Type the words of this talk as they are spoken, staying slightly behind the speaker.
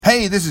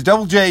Hey, this is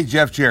Double J,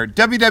 Jeff Jarrett,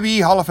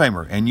 WWE Hall of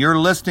Famer, and you're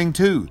listening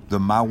to the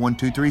My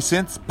 123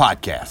 Cents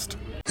podcast.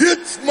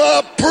 It's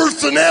my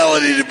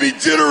personality to be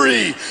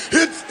jittery.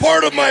 It's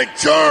part of my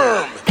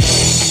charm.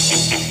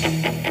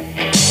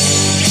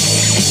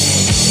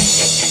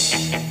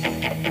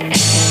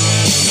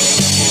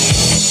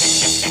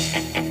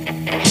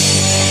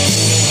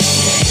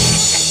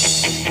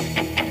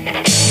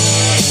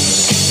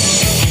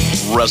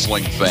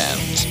 Wrestling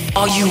fans,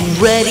 are you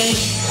ready?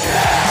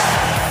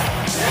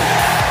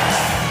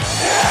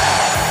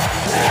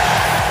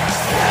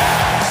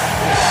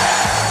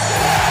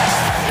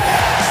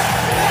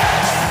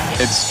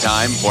 It's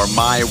time for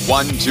My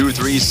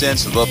 123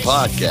 Cents, the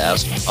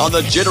podcast on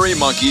the Jittery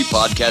Monkey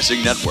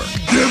Podcasting Network.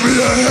 Give me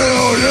a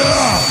hell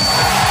yeah!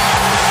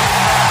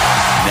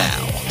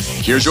 Now,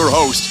 here's your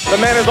host. The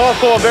man is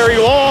also a very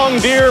long,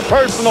 dear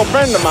personal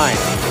friend of mine.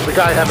 Does the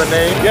guy have a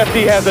name? Yes,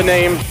 he has a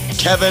name.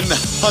 Kevin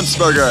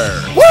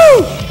Huntsberger.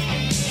 Woo!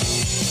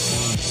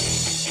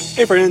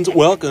 Hey friends,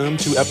 welcome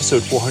to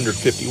episode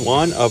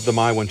 451 of the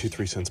My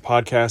 123 Cents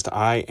podcast.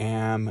 I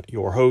am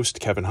your host,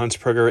 Kevin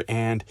Huntsberger,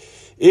 and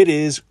it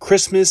is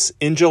Christmas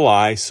in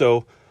July,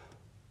 so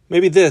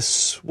maybe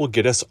this will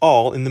get us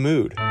all in the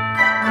mood.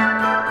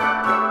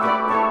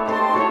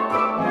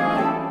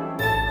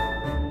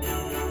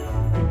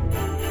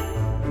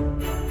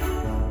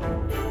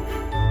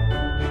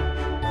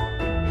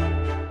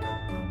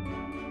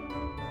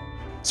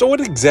 So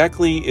what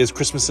exactly is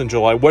Christmas in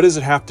July? What does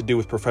it have to do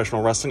with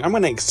professional wrestling? I'm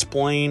going to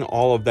explain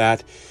all of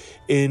that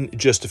in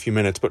just a few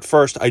minutes. But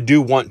first, I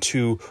do want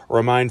to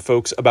remind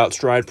folks about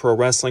Stride Pro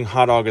Wrestling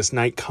Hot August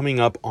Night coming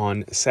up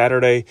on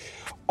Saturday,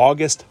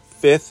 August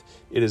 5th.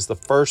 It is the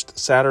first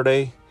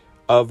Saturday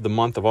of the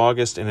month of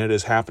August, and it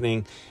is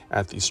happening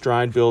at the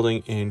Stride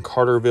Building in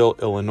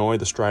Carterville, Illinois,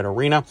 the Stride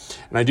Arena.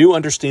 And I do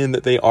understand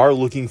that they are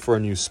looking for a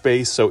new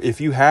space. So if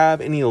you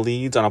have any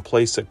leads on a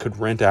place that could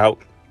rent out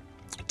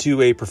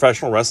to a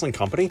professional wrestling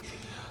company,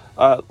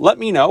 let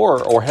me know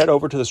or head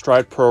over to the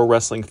Stride Pro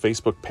Wrestling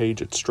Facebook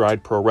page at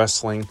Stride Pro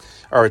Wrestling,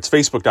 or it's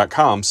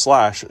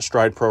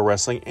facebook.com/Stride Pro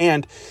Wrestling.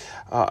 And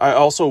I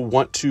also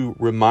want to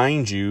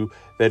remind you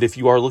that if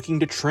you are looking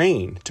to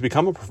train to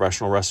become a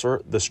professional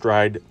wrestler, the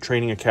Stride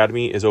Training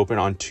Academy is open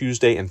on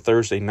Tuesday and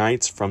Thursday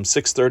nights from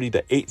 6:30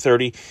 to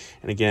 8:30.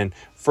 And again,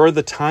 for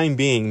the time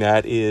being,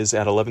 that is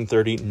at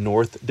 1130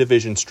 North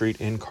Division Street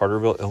in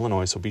Carterville,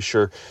 Illinois. So be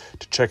sure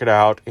to check it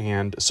out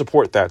and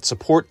support that.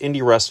 Support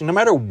indie wrestling. No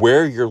matter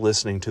where you're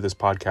listening to this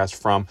podcast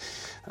from,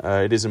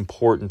 it is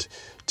important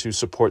to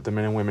support the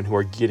men and women who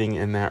are getting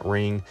in that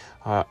ring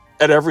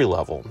at every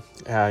level.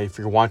 If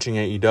you're watching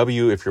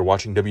AEW, if you're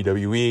watching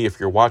WWE,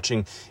 if you're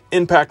watching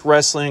Impact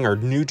Wrestling or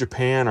New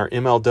Japan or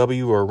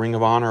MLW or Ring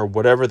of Honor or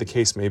whatever the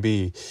case may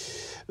be,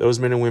 those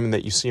men and women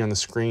that you see on the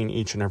screen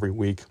each and every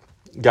week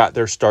got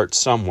their start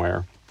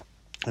somewhere.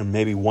 And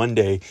maybe one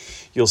day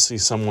you'll see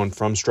someone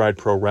from Stride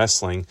Pro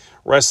Wrestling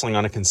wrestling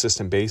on a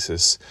consistent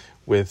basis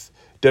with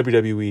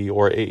WWE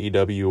or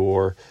AEW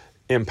or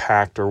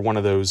Impact or one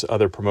of those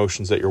other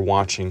promotions that you're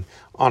watching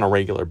on a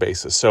regular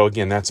basis. So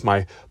again, that's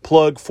my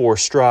plug for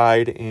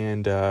Stride,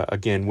 and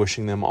again,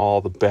 wishing them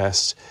all the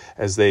best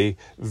as they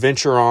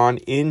venture on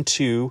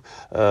into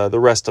the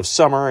rest of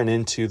summer and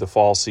into the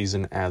fall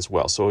season as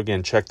well. So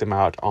again, check them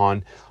out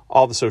on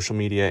all the social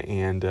media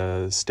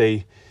and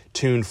stay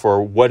tuned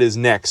for what is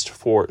next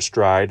for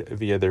Stride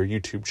via their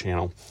YouTube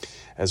channel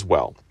as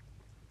well.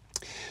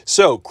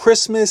 So,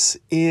 Christmas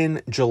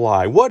in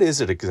July, what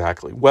is it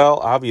exactly? Well,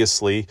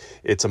 obviously,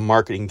 it's a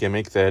marketing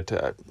gimmick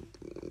that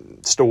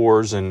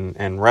stores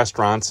and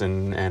restaurants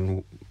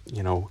and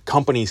you know,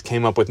 companies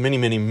came up with many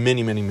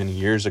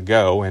years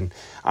ago, and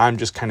I'm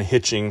just kind of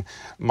hitching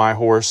my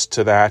horse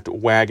to that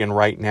wagon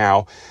right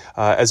now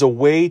as a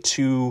way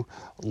to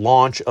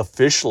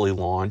officially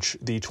launch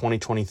the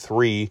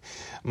 2023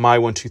 My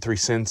 123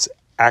 Cents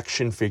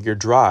action figure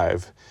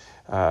drive.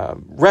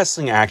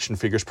 Wrestling action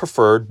figures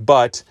preferred,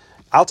 but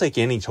I'll take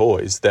any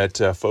toys that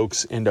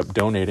folks end up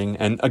donating.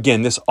 And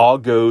again, this all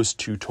goes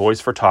to Toys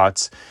for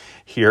Tots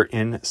here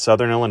in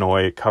Southern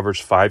Illinois. It covers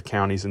 5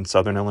 counties in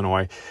Southern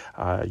Illinois.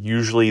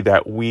 Usually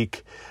that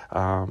week,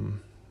 I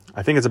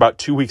think it's about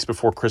 2 weeks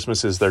before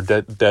Christmas is their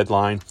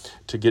deadline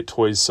to get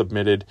toys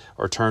submitted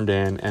or turned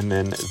in. And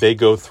then they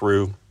go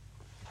through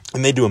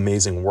and they do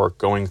amazing work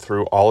going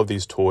through all of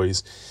these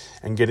toys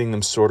and getting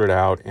them sorted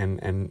out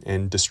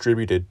and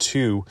distributed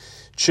to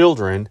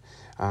children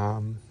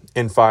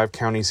in 5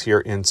 counties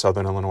here in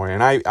Southern Illinois.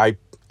 And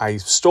I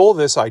stole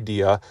this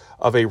idea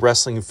of a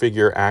wrestling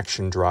figure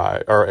action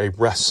drive, or a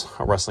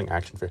wrestling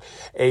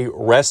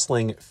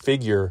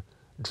figure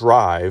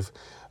drive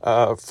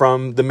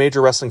from the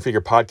Major Wrestling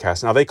Figure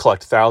Podcast. Now, they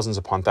collect thousands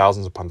upon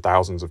thousands upon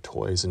thousands of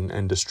toys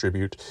and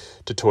distribute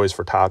to Toys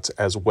for Tots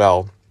as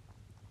well.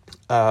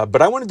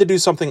 But I wanted to do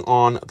something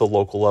on the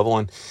local level.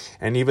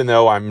 And even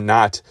though I'm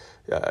not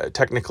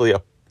technically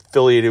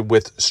affiliated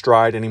with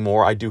Stride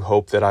anymore, I do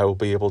hope that I will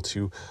be able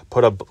to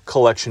put a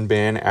collection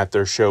bin at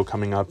their show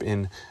coming up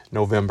in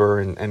November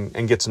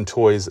and get some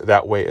toys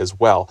that way as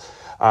well.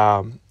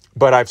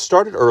 But I've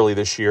started early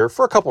this year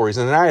for a couple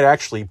reasons, and I had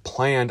actually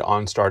planned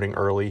on starting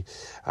early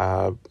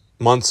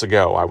months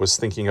ago. I was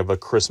thinking of a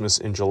Christmas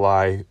in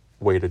July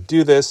way to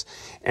do this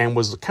and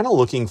was kind of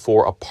looking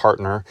for a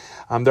partner.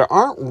 There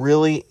aren't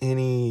really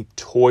any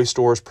toy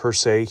stores per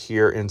se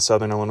here in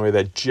Southern Illinois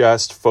that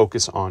just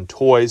focus on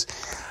toys.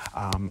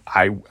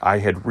 I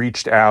had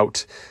reached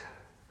out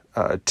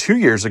 2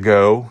 years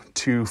ago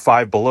to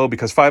Five Below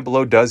because Five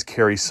Below does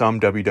carry some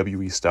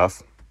WWE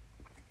stuff,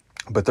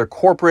 but they're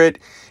corporate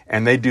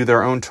and they do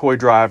their own toy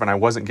drive, and I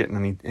wasn't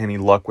getting any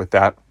luck with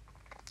that.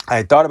 I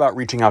had thought about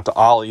reaching out to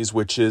Ollie's,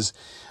 which is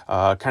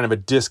kind of a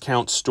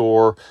discount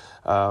store.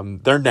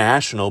 They're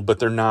national, but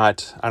they're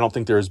not, I don't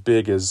think they're as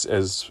big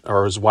as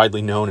or as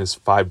widely known as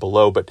Five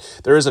Below, but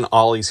there is an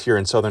Ollie's here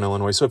in Southern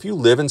Illinois. So if you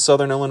live in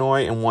Southern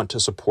Illinois and want to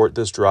support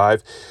this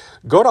drive,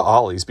 go to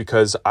Ollie's,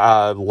 because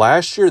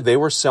last year they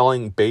were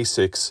selling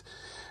basics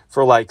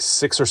for like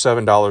 $6 or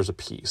 $7 a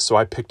piece. So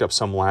I picked up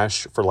some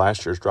for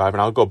last year's drive, and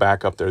I'll go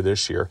back up there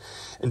this year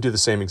and do the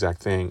same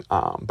exact thing.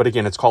 But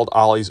again, it's called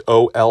Ollie's,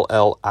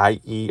 OLLIE''S.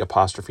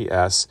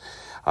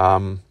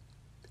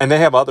 And they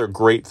have other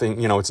great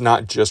things. It's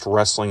not just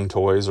wrestling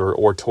toys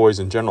or toys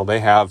in general.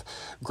 They have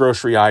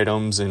grocery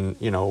items and,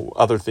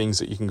 other things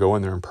that you can go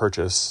in there and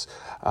purchase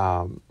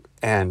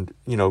and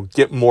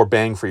get more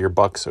bang for your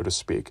buck, so to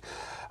speak.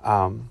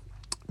 But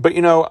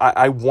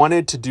I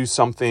wanted to do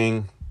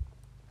something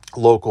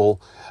local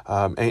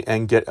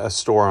and get a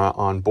store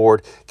on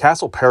board.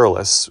 Castle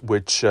Perilous,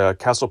 which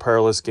Castle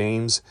Perilous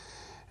Games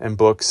and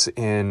Books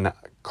in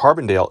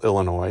Carbondale,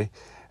 Illinois,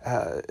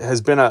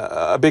 has been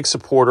a big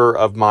supporter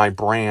of my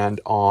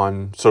brand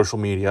on social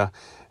media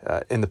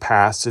in the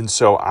past. And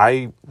so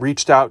I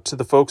reached out to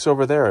the folks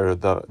over there,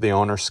 the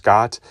owner,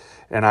 Scott,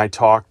 and I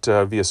talked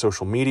via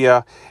social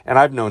media. And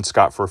I've known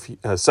Scott for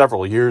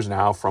several years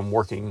now from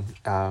working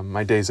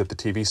my days at the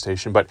TV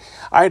station. But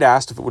I had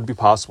asked if it would be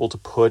possible to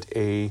put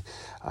a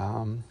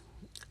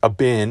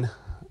bin,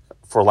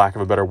 for lack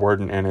of a better word,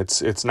 and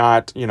it's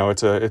not,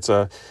 it's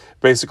a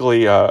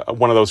basically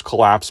one of those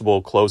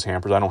collapsible clothes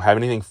hampers. I don't have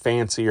anything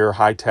fancy or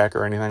high tech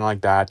or anything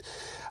like that.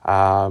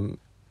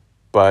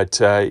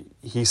 But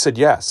he said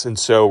yes. And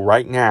so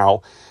right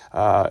now,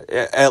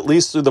 at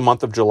least through the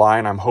month of July,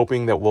 and I'm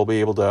hoping that we'll be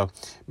able to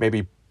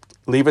maybe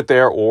leave it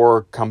there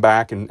or come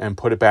back and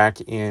put it back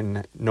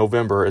in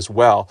November as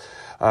well.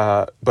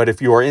 But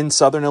if you are in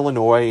Southern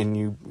Illinois and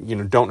you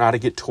don't know how to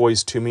get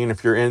toys to me, and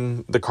if you're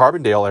in the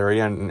Carbondale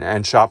area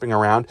and shopping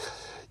around,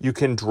 you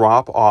can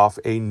drop off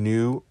a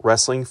new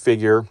wrestling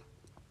figure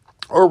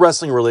or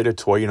wrestling-related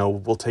toy.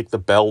 We'll take the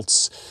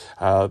belts.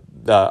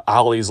 The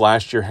Ollie's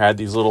last year had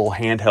these little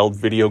handheld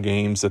video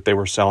games that they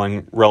were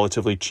selling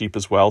relatively cheap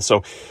as well.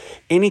 So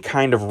any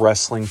kind of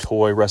wrestling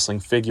toy, wrestling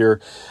figure,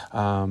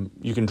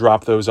 you can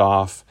drop those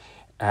off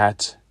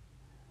at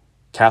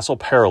Castle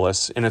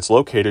Perilous, and it's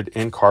located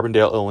in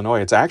Carbondale,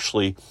 Illinois. It's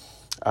actually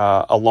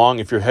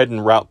if you're heading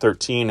Route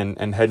 13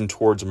 and heading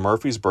towards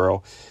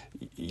Murfreesboro,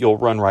 you'll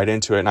run right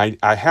into it. And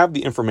I have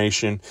the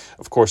information,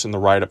 of course, in the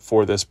write-up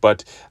for this,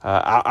 but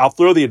I'll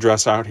throw the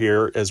address out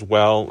here as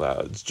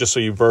well, just so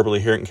you verbally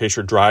hear it in case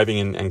you're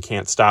driving and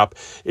can't stop.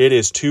 It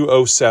is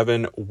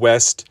 207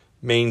 West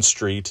Main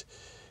Street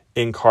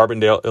in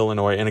Carbondale,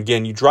 Illinois. And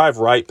again, you drive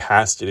right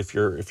past it if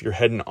you're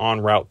heading on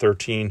Route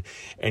 13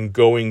 and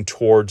going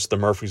towards the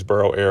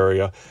Murfreesboro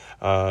area.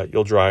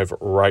 You'll drive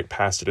right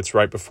past it. It's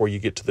right before you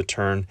get to the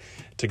turn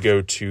to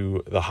go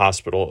to the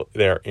hospital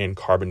there in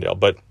Carbondale.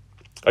 But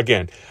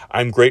again,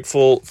 I'm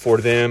grateful for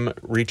them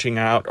reaching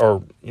out,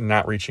 or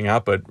not reaching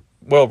out, but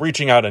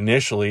reaching out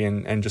initially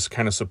and just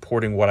kind of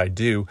supporting what I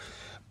do,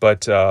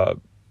 but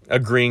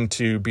agreeing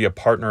to be a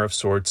partner of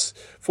sorts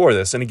for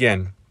this. And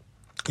again,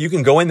 you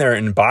can go in there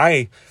and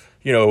buy,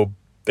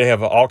 they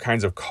have all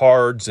kinds of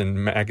cards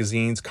and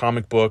magazines,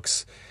 comic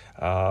books,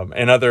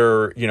 and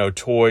other,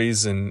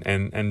 toys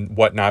and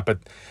whatnot, but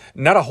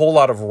not a whole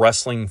lot of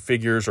wrestling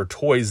figures or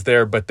toys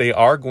there. But they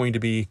are going to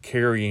be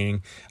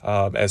carrying,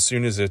 as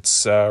soon as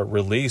it's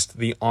released,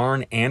 the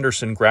Arn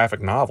Anderson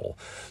graphic novel.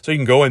 So you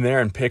can go in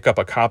there and pick up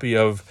a copy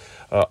of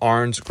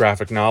Arn's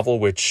graphic novel,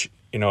 which,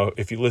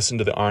 if you listen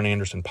to the Arn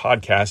Anderson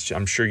podcast,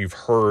 I'm sure you've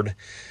heard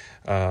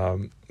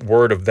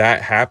word of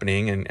that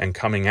happening and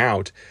coming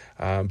out.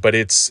 But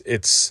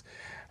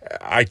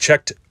I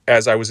checked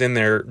as I was in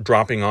there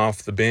dropping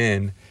off the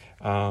bin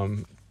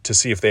to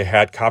see if they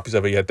had copies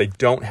of it yet. They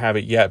don't have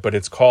it yet, but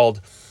it's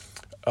called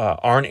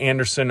Arn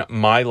Anderson,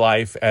 My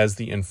Life as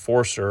the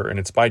Enforcer, and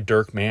it's by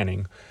Dirk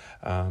Manning.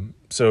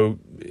 So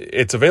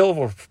it's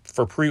available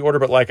for pre-order,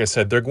 but like I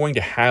said, they're going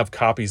to have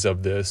copies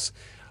of this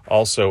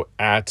also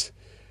at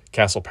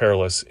Castle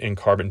Perilous in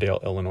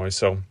Carbondale, Illinois.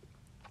 So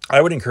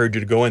I would encourage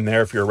you to go in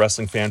there if you're a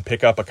wrestling fan,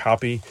 pick up a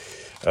copy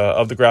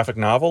of the graphic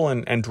novel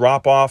and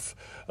drop off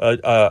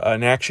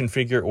an action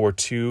figure or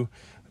two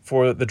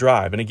for the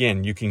drive. And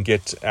again, you can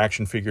get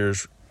action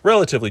figures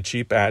relatively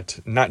cheap at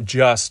not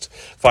just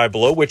Five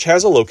Below, which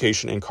has a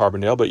location in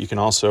Carbondale, but you can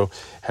also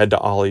head to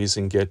Ollie's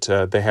and get,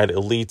 they had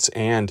Elites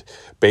and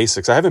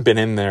Basics. I haven't been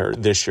in there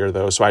this year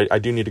though, so I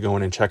do need to go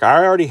in and check.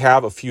 I already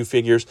have a few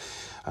figures.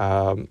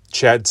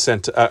 Chad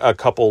sent a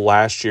couple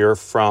last year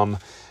from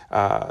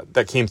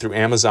that came through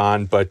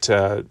Amazon, but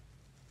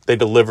they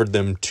delivered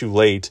them too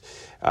late.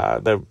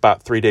 They're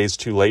about 3 days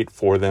too late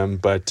for them.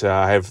 But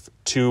I have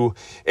 2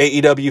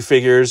 AEW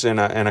figures and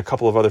a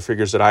couple of other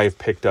figures that I have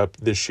picked up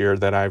this year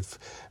that I've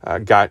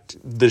got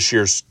this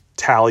year's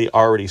tally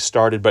already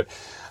started. But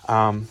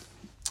a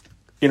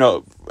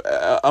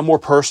more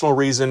personal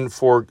reason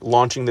for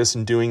launching this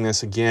and doing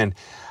this again.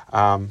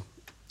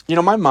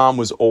 My mom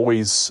was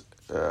always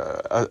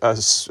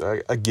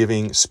a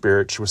giving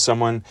spirit. She was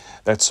someone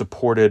that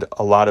supported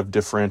a lot of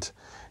different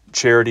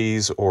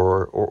charities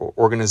or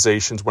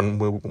organizations.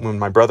 When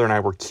my brother and I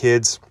were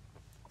kids,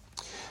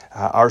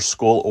 our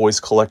school always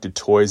collected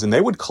toys, and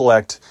they would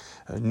collect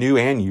new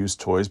and used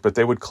toys, but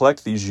they would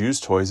collect these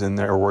used toys, and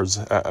there was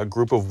a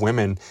group of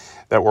women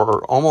that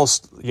were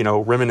almost,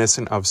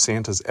 reminiscent of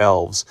Santa's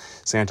elves,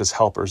 Santa's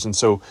helpers. And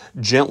so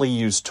gently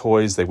used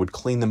toys, they would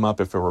clean them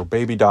up. If there were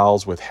baby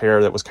dolls with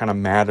hair that was kind of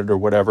matted or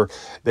whatever,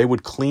 they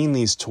would clean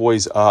these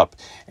toys up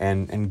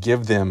and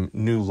give them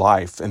new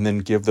life, and then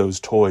give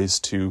those toys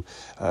to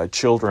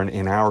children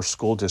in our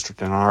school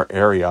district, in our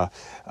area,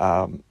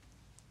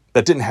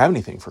 that didn't have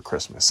anything for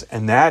Christmas.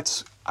 And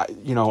that's,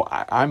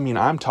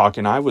 I'm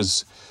talking, I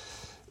was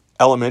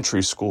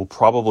elementary school,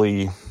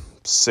 probably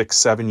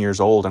 6-7 years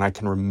old, and I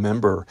can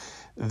remember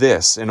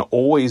this and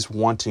always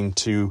wanting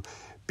to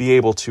be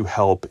able to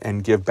help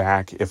and give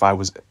back if I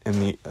was in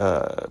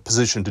the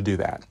position to do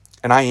that.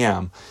 And I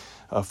am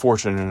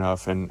fortunate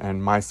enough,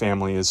 and my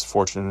family is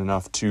fortunate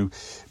enough to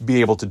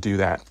be able to do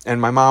that.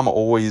 And my mom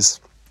always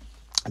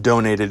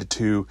donated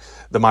to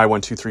the My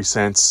 123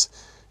 Cents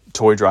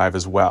toy drive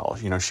as well.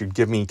 She'd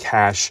give me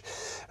cash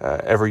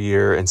every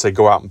year and say,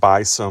 go out and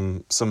buy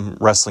some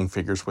wrestling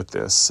figures with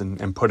this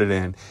and put it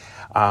in.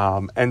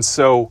 And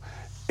so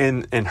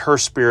in her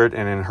spirit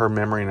and in her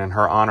memory and in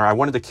her honor, I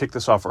wanted to kick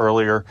this off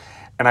earlier,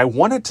 and I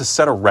wanted to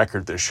set a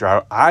record this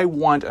year.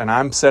 And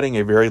I'm setting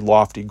a very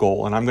lofty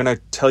goal, and I'm going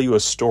to tell you a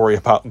story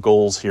about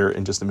goals here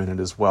in just a minute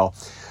as well.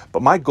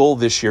 But my goal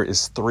this year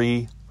is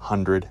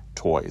 300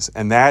 toys,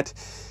 and that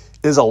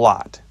is a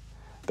lot.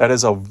 That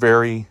is a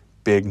very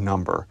big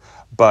number,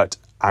 but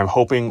I'm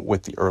hoping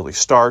with the early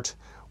start,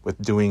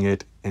 with doing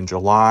it in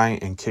July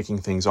and kicking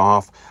things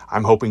off,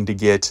 I'm hoping to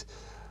get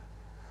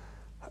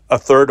a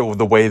third of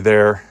the way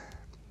there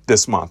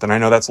this month. And I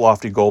know that's a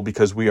lofty goal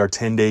because we are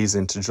 10 days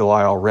into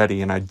July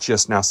already, and I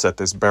just now set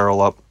this barrel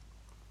up.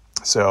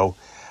 So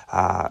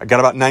I got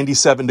about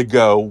 97 to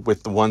go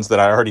with the ones that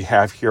I already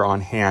have here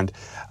on hand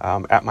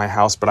at my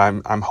house, but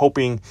I'm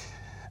hoping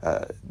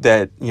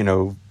that,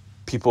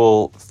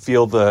 people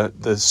feel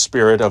the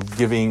spirit of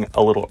giving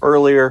a little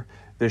earlier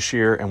this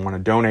year and want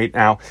to donate.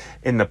 Now,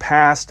 in the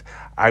past,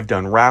 I've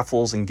done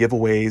raffles and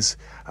giveaways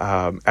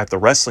at the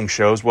wrestling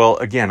shows. Well,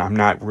 again, I'm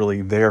not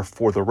really there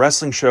for the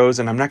wrestling shows,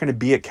 and I'm not going to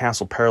be at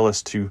Castle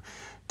Perilous to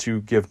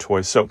give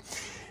toys. So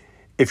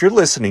if you're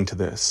listening to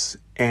this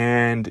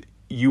and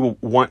you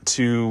want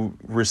to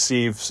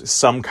receive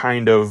some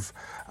kind of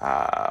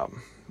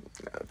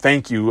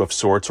thank you of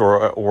sorts,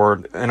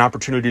 or an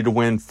opportunity to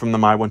win from the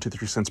My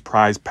 123 Cents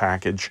prize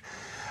package,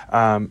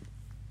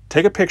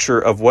 take a picture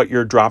of what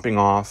you're dropping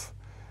off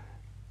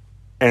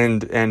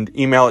and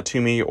email it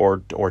to me, or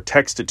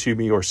text it to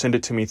me, or send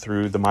it to me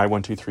through the My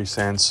 123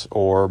 Cents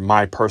or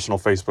my personal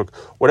Facebook,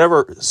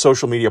 whatever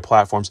social media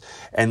platforms,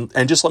 and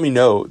just let me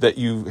know that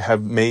you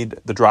have made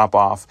the drop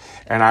off,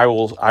 and I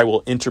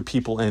will enter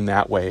people in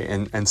that way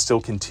and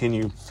still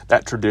continue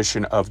that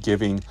tradition of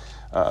giving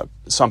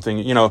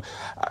something.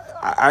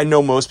 I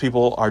know most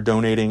people are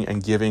donating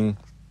and giving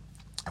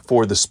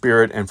for the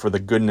spirit and for the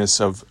goodness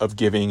of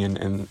giving,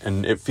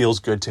 and it feels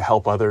good to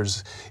help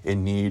others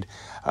in need.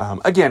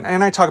 Again,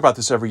 and I talk about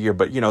this every year,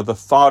 but the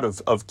thought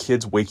of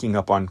kids waking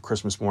up on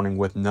Christmas morning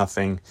with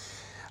nothing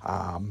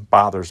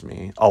bothers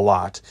me a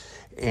lot.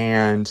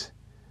 And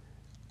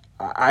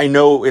I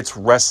know it's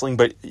wrestling,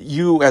 but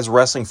you as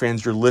wrestling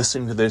fans, you're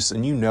listening to this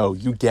and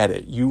you get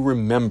it. You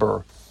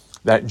remember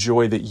that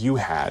joy that you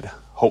had,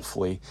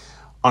 hopefully,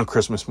 on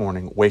Christmas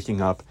morning, waking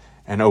up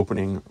and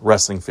opening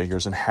wrestling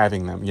figures and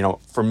having them.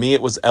 For me,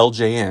 it was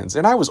LJNs,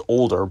 and I was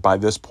older by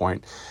this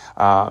point,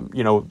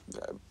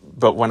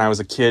 but when I was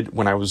a kid,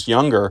 when I was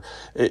younger,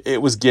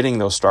 it was getting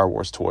those Star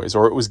Wars toys,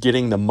 or it was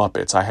getting the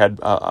Muppets. I had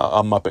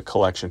a Muppet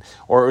collection,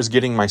 or it was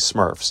getting my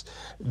Smurfs.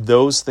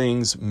 Those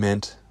things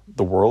meant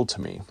the world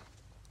to me.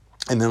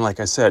 And then, like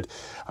I said,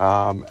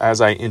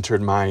 as I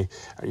entered I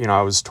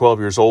was 12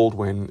 years old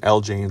when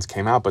LJNs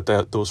came out, but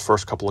those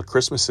first couple of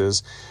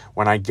Christmases,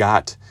 when I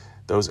got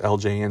those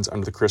LJNs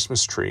under the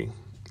Christmas tree,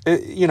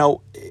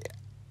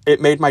 it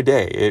made my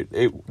day.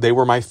 They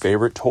were my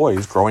favorite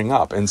toys growing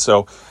up. And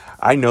so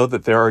I know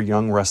that there are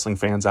young wrestling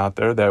fans out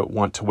there that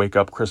want to wake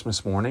up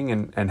Christmas morning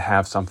and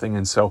have something.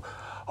 And so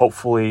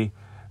hopefully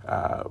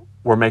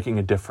we're making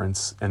a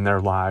difference in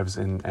their lives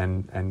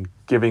and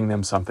giving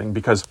them something,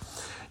 because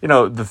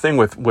the thing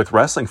with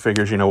wrestling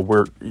figures,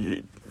 we're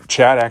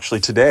Chad actually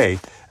today,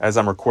 as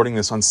I'm recording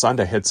this on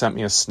Sunday, had sent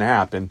me a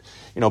snap, and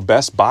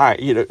Best Buy,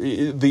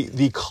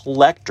 the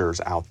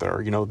collectors out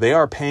there, they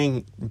are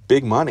paying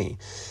big money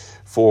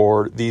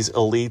for these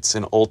elites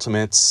and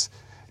ultimates,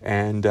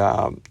 and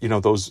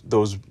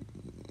those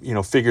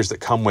figures that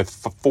come with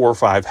 4 or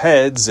 5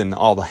 heads and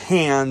all the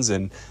hands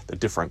and the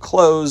different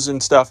clothes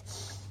and stuff.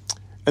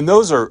 And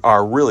those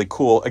are really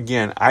cool,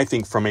 again, I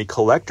think from a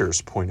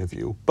collector's point of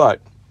view. But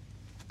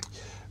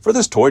for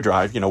this toy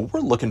drive, we're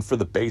looking for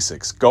the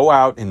basics. Go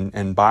out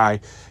and buy,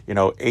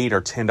 $8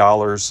 or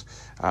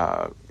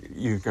 $10.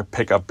 You can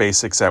pick up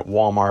basics at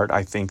Walmart,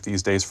 I think,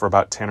 these days for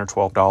about $10 or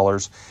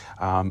 $12.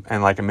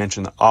 And like I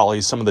mentioned,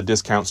 Ollie's, some of the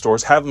discount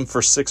stores have them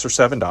for $6 or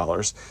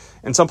 $7.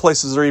 And some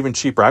places are even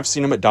cheaper. I've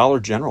seen them at Dollar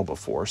General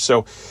before.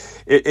 So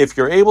if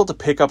you're able to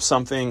pick up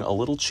something a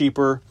little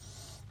cheaper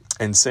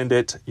and send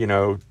it,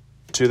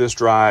 to this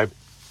drive,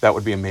 that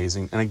would be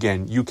amazing. And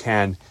again, you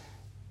can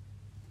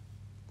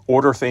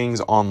order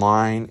things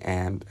online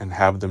and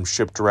have them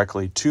shipped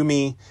directly to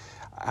me.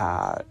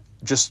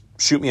 Just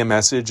shoot me a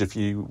message if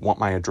you want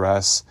my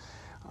address.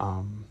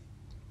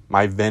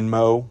 My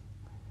Venmo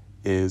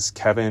is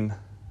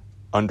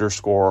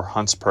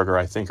Kevin_Huntsperger,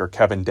 I think, or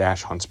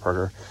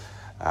Kevin-Huntsperger.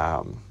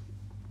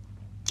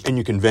 And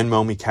you can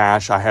Venmo me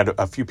cash. I had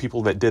a few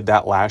people that did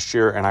that last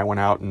year, and I went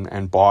out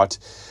and bought.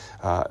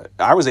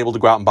 I was able to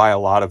go out and buy a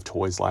lot of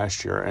toys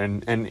last year.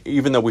 And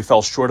even though we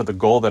fell short of the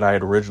goal that I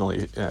had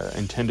originally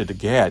intended to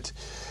get,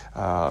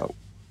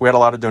 we had a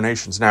lot of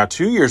donations. Now,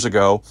 2 years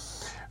ago,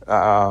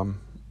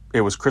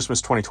 it was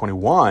Christmas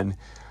 2021,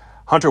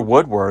 Hunter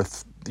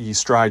Woodworth, the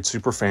Stride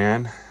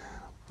superfan,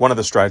 one of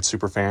the Stride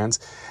superfans,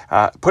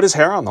 put his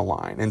hair on the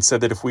line and said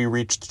that if we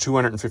reached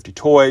 250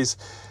 toys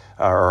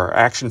or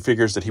action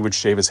figures, that he would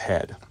shave his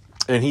head.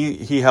 And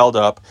he held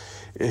up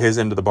his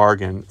end of the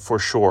bargain for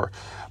sure.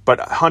 But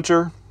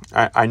Hunter,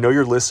 I know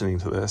you're listening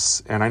to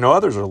this, and I know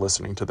others are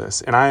listening to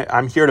this, and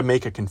I'm here to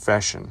make a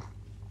confession.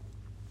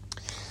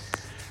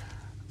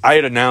 I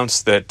had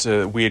announced that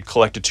we had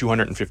collected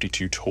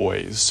 252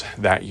 toys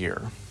that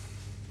year.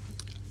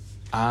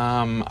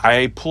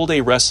 I pulled a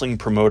wrestling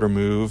promoter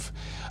move,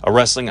 a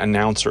wrestling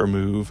announcer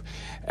move,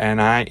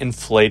 and I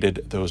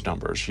inflated those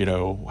numbers.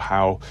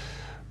 How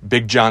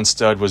Big John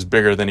Studd was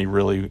bigger than he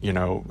really,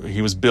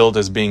 he was billed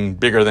as being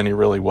bigger than he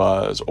really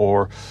was,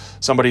 or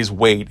somebody's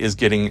weight is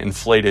getting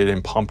inflated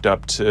and pumped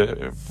up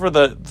for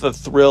the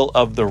thrill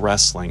of the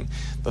wrestling,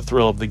 the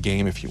thrill of the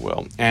game, if you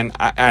will. And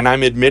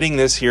I'm admitting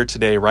this here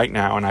today, right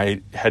now, and I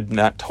had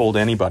not told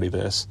anybody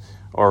this,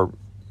 or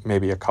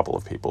maybe a couple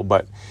of people,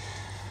 but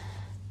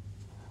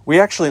we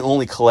actually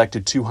only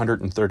collected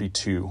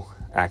 232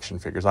 action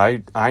figures.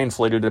 I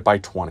inflated it by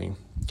 20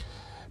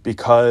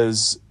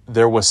 because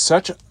there was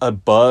such a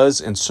buzz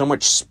and so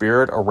much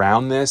spirit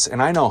around this.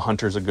 And I know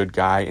Hunter's a good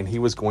guy, and he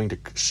was going to,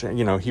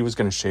 he was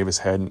going to shave his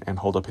head and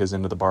hold up his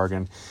end of the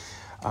bargain.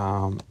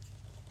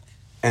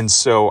 And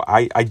so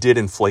I did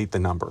inflate the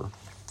number,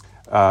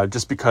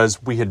 just because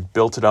we had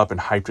built it up and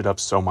hyped it up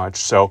so much.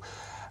 So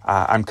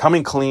I'm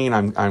coming clean.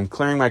 I'm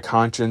clearing my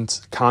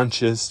conscience.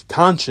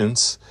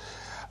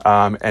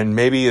 And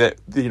maybe that,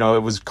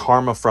 it was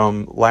karma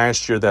from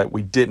last year that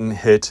we didn't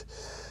hit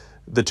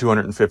the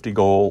 250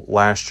 goal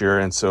last year.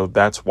 And so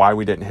that's why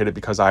we didn't hit it,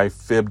 because I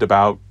fibbed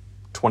about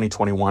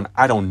 2021.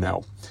 I don't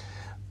know.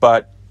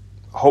 But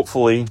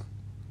hopefully,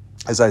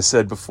 as I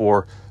said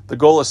before, the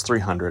goal is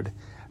 300.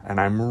 And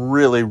I'm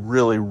really,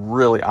 really,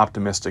 really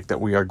optimistic that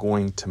we are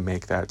going to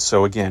make that.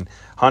 So again,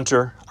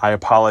 Hunter, I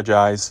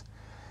apologize.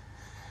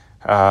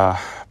 But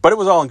it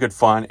was all in good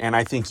fun, and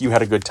I think you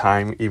had a good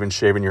time even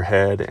shaving your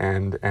head,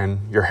 and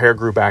your hair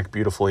grew back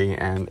beautifully,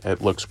 and it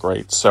looks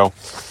great. So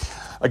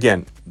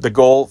again, the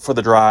goal for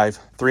the drive,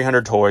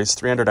 300 toys,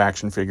 300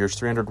 action figures,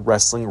 300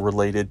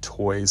 wrestling-related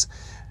toys.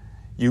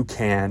 You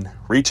can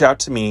reach out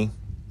to me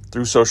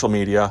through social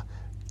media,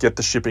 get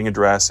the shipping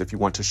address if you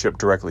want to ship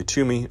directly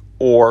to me,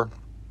 or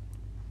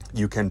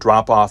you can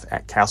drop off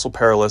at Castle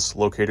Perilous,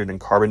 located in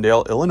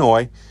Carbondale,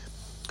 Illinois,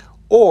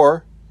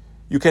 or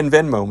you can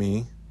Venmo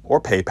me or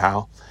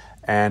PayPal,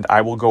 and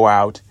I will go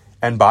out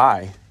and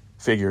buy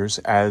figures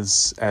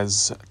as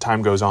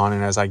time goes on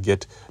and as I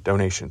get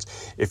donations.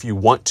 If you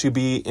want to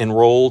be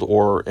enrolled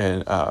or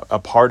a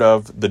part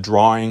of the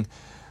drawing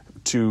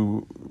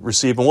to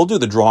receive, and we'll do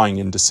the drawing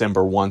in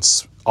December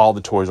once all the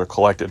toys are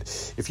collected.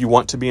 If you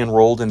want to be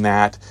enrolled in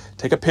that,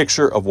 take a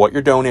picture of what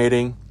you're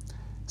donating,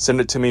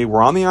 send it to me.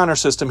 We're on the honor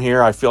system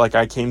here. I feel like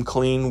I came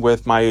clean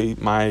with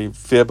my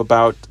fib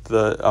about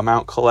the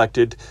amount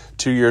collected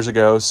 2 years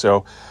ago.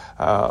 So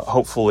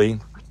hopefully,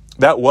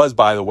 that was,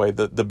 by the way,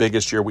 the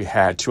biggest year we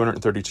had,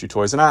 232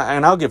 toys. And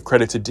I'll give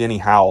credit to Denny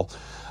Howell,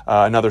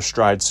 another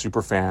Stride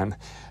superfan,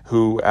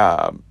 who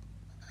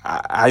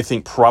I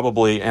think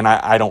probably, and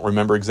I don't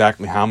remember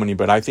exactly how many,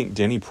 but I think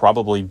Denny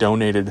probably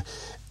donated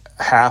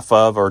half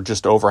of, or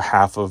just over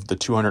half of, the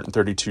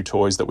 232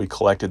 toys that we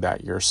collected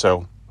that year.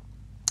 So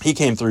he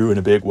came through in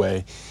a big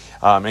way.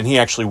 And he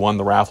actually won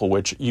the raffle,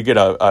 which you get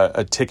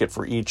a ticket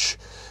for each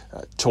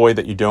toy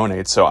that you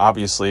donate. So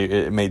obviously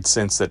it made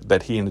sense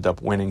that he ended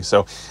up winning.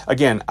 So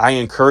again, I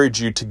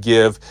encourage you to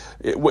give,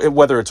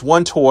 whether it's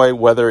one toy,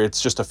 whether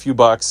it's just a few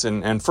bucks,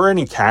 and for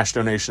any cash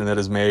donation that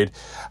is made,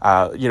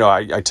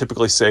 I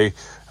typically say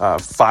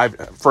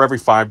for every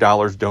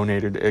 $5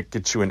 donated, it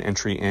gets you an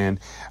entry in,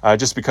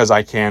 just because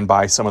I can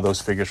buy some of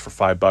those figures for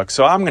 $5.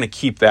 So I'm going to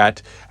keep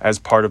that as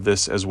part of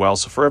this as well.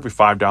 So for every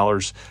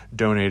 $5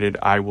 donated,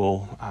 I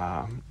will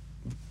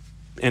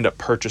end up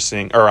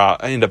purchasing, or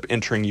end up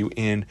entering you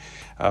in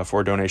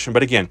for a donation.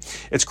 But again,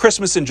 it's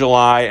Christmas in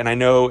July, and I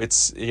know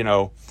it's,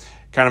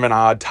 kind of an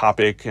odd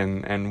topic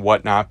and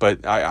whatnot,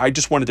 but I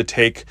just wanted to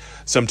take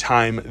some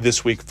time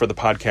this week for the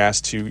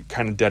podcast to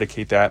kind of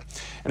dedicate that.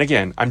 And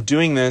again, I'm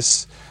doing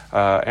this,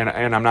 and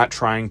I'm not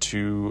trying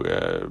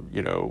to,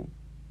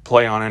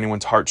 play on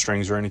anyone's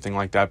heartstrings or anything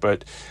like that,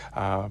 but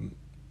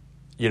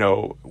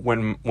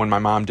when my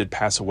mom did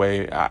pass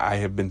away, I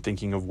have been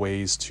thinking of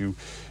ways to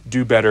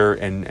do better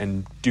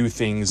and do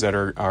things that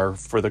are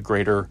for the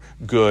greater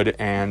good.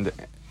 And,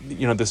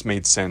 this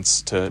made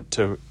sense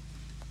to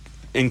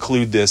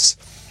include this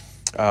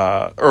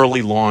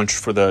early launch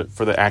for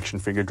the action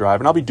figure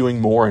drive. And I'll be doing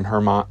more in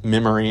her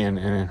memory and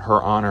in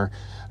her honor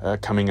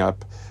coming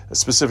up,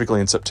 specifically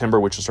in September,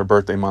 which is her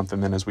birthday month.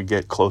 And then as we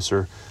get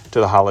closer to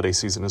the holiday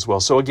season as well.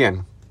 So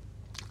again,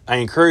 I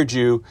encourage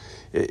you,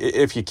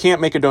 if you can't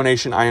make a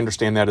donation, I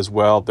understand that as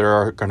well. There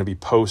are going to be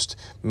posts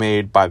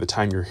made by the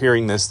time you're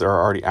hearing this. They're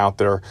already out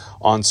there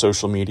on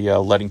social media,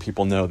 letting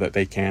people know that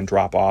they can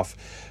drop off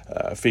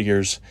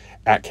figures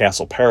at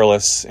Castle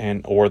Perilous,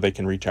 or they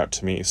can reach out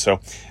to me. So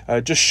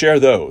just share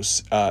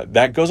those.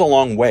 That goes a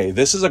long way.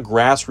 This is a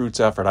grassroots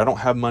effort. I don't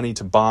have money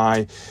to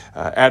buy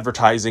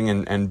advertising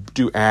and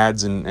do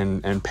ads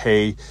and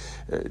pay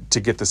to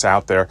get this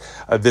out there.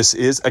 This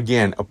is,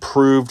 again,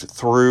 approved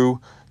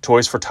through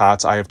Toys for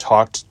Tots. I have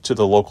talked to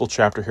the local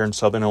chapter here in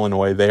Southern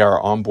Illinois. They are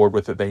on board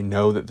with it. They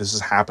know that this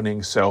is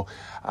happening. So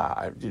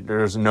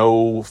there's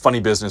no funny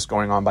business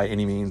going on by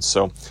any means.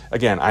 So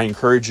again, I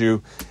encourage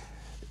you,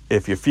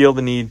 if you feel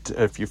the need,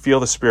 if you feel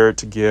the spirit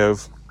to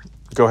give,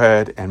 go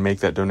ahead and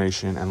make that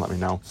donation and let me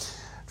know.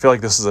 I feel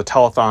like this is a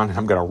telethon, and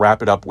I'm going to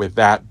wrap it up with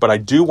that. But I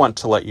do want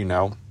to let you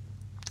know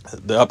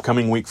the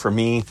upcoming week for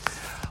me,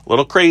 a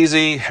little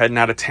crazy, heading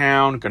out of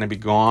town, going to be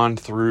gone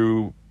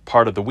through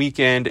part of the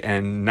weekend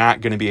and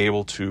not going to be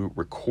able to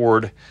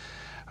record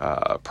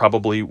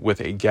probably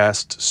with a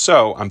guest.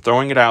 So I'm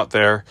throwing it out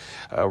there.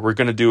 We're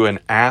going to do an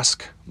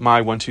Ask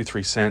My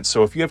 123 Cents.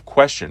 So if you have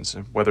questions,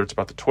 whether it's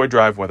about the toy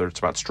drive, whether it's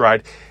about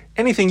Stride,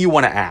 anything you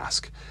want to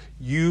ask,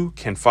 you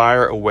can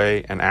fire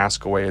away and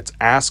ask away. It's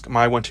Ask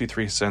My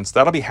 123 Cents.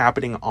 That'll be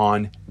happening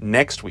on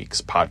next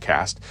week's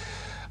podcast.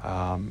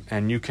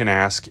 And you can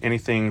ask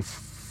anything,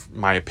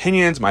 my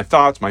opinions, my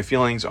thoughts, my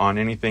feelings on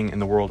anything in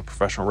the world of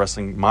professional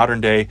wrestling, modern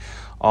day,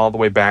 all the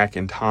way back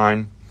in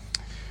time,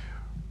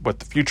 what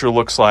the future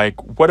looks like,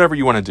 whatever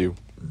you want to do.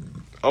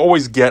 I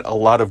always get a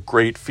lot of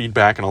great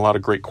feedback and a lot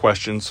of great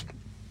questions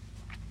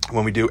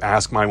when we do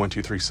Ask My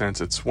 123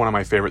 Cents. It's one of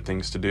my favorite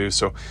things to do.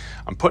 So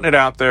I'm putting it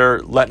out there,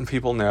 letting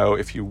people know.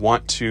 If you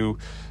want to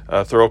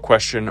throw a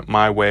question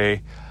my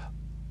way,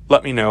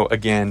 let me know.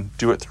 Again,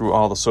 do it through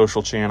all the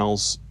social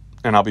channels,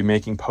 and I'll be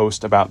making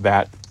posts about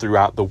that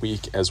throughout the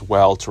week as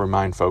well to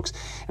remind folks.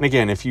 And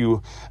again, if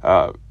you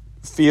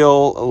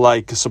feel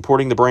like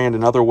supporting the brand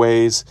in other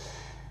ways,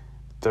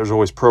 there's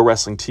always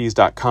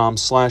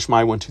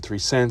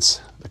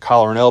ProWrestlingTees.com/my123cents, the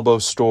Collar and Elbow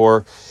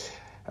store.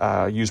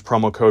 Use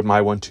promo code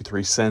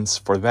my123cents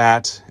for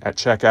that at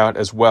checkout,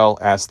 as well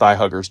as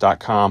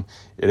ThighHuggers.com.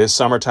 It is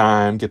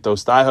summertime. Get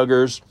those thigh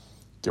huggers.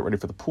 Get ready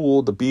for the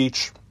pool, the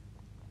beach,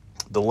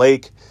 the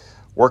lake,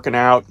 working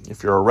out.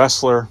 If you're a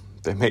wrestler,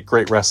 they make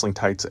great wrestling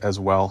tights as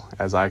well,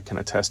 as I can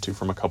attest to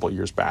from a couple of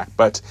years back.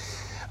 But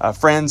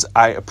friends,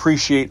 I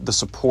appreciate the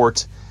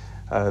support.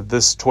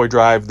 This toy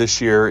drive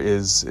this year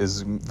is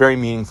very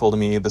meaningful to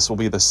me. This will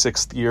be the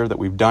 6th year that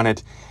we've done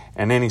it,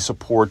 and any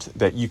support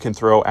that you can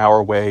throw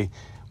our way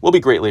will be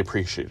greatly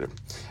appreciated.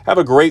 Have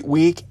a great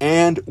week,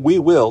 and we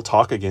will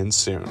talk again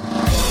soon.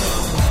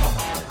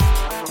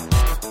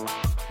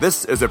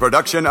 This is a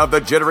production of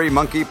the Jittery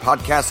Monkey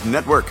Podcast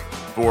Network.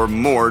 For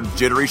more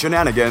jittery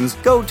shenanigans,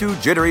 go to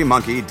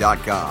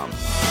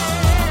jitterymonkey.com.